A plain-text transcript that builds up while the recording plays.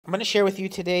I'm going to share with you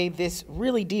today this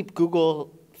really deep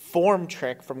Google form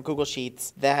trick from Google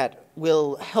Sheets that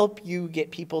will help you get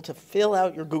people to fill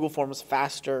out your Google Forms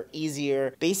faster,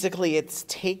 easier. Basically, it's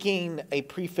taking a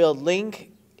pre-filled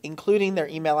link, including their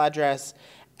email address,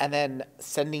 and then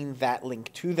sending that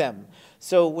link to them.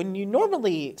 So when you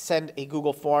normally send a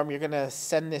Google form, you're going to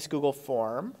send this Google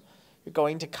form, you're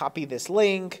going to copy this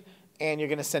link, and you're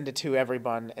going to send it to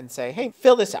everyone and say, hey,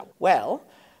 fill this out. Well,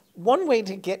 one way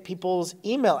to get people's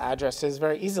email addresses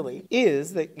very easily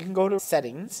is that you can go to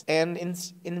settings, and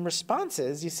in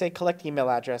responses, you say collect email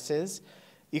addresses.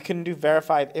 You can do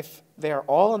verified if they are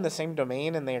all in the same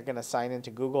domain and they're going to sign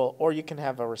into Google, or you can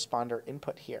have a responder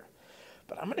input here.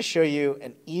 But I'm going to show you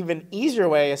an even easier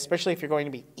way, especially if you're going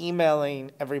to be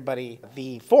emailing everybody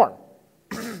the form.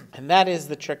 And that is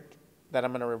the trick that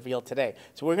I'm going to reveal today.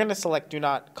 So we're going to select do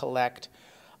not collect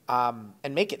and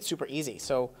make it super easy.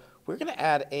 So we're going to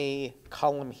add a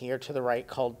column here to the right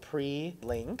called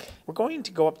pre-link. We're going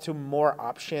to go up to more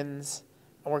options,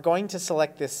 and we're going to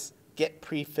select this get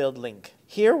pre-filled link.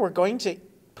 Here we're going to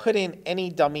put in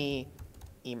any dummy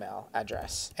email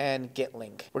address and get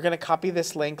link. We're going to copy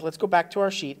this link. Let's go back to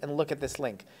our sheet and look at this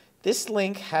link. This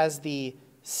link has the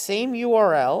same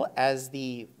URL as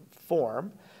the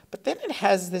form, but then it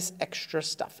has this extra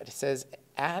stuff. It says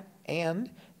at and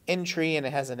entry, and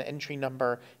it has an entry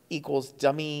number equals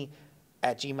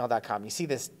dummy@gmail.com. You see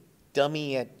this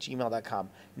dummy@gmail.com.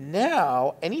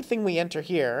 Now, anything we enter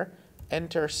here,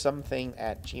 enter something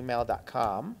at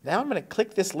gmail.com. Now I'm going to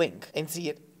click this link and see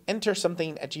it enter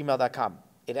something at gmail.com.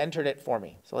 It entered it for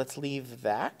me. So let's leave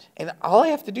that. And all I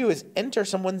have to do is enter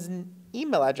someone's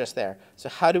email address there. So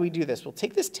how do we do this? We'll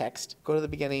take this text, go to the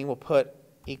beginning, we'll put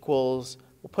equals,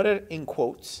 we'll put it in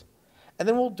quotes, and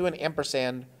then we'll do an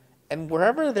ampersand. And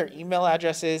wherever their email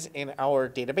address is in our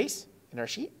database, in our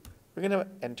sheet, we're going to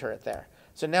enter it there.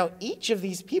 So now each of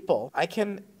these people, I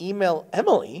can email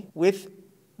Emily with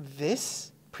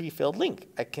this pre-filled link.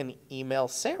 I can email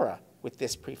Sarah with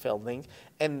this pre-filled link.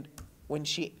 And when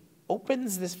she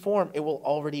opens this form, it will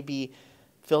already be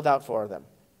filled out for them.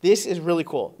 This is really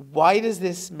cool. Why does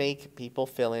this make people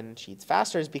fill in sheets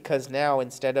faster? Is because now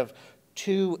instead of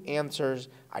 2 answers,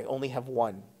 I only have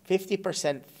 1.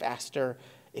 50% faster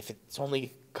if it's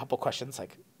only a couple questions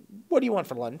like, what do you want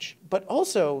for lunch? But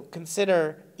also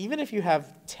consider, even if you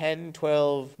have 10,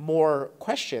 12 more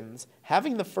questions,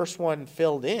 having the first one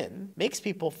filled in makes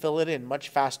people fill it in much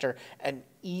faster and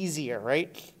easier,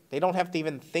 right? They don't have to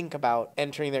even think about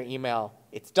entering their email.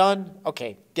 It's done.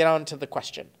 Okay, get on to the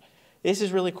question. This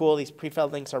is really cool. These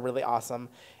pre-filled links are really awesome.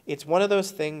 It's one of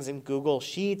those things in Google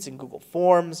Sheets and Google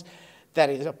Forms that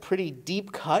is a pretty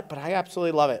deep cut, but I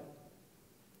absolutely love it.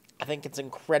 I think it's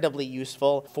incredibly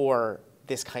useful for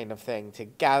this kind of thing, to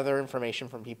gather information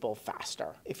from people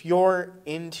faster. If you're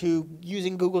into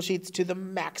using Google Sheets to the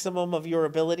maximum of your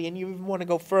ability and you even want to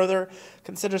go further,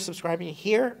 consider subscribing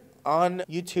here on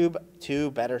YouTube to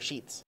Better Sheets.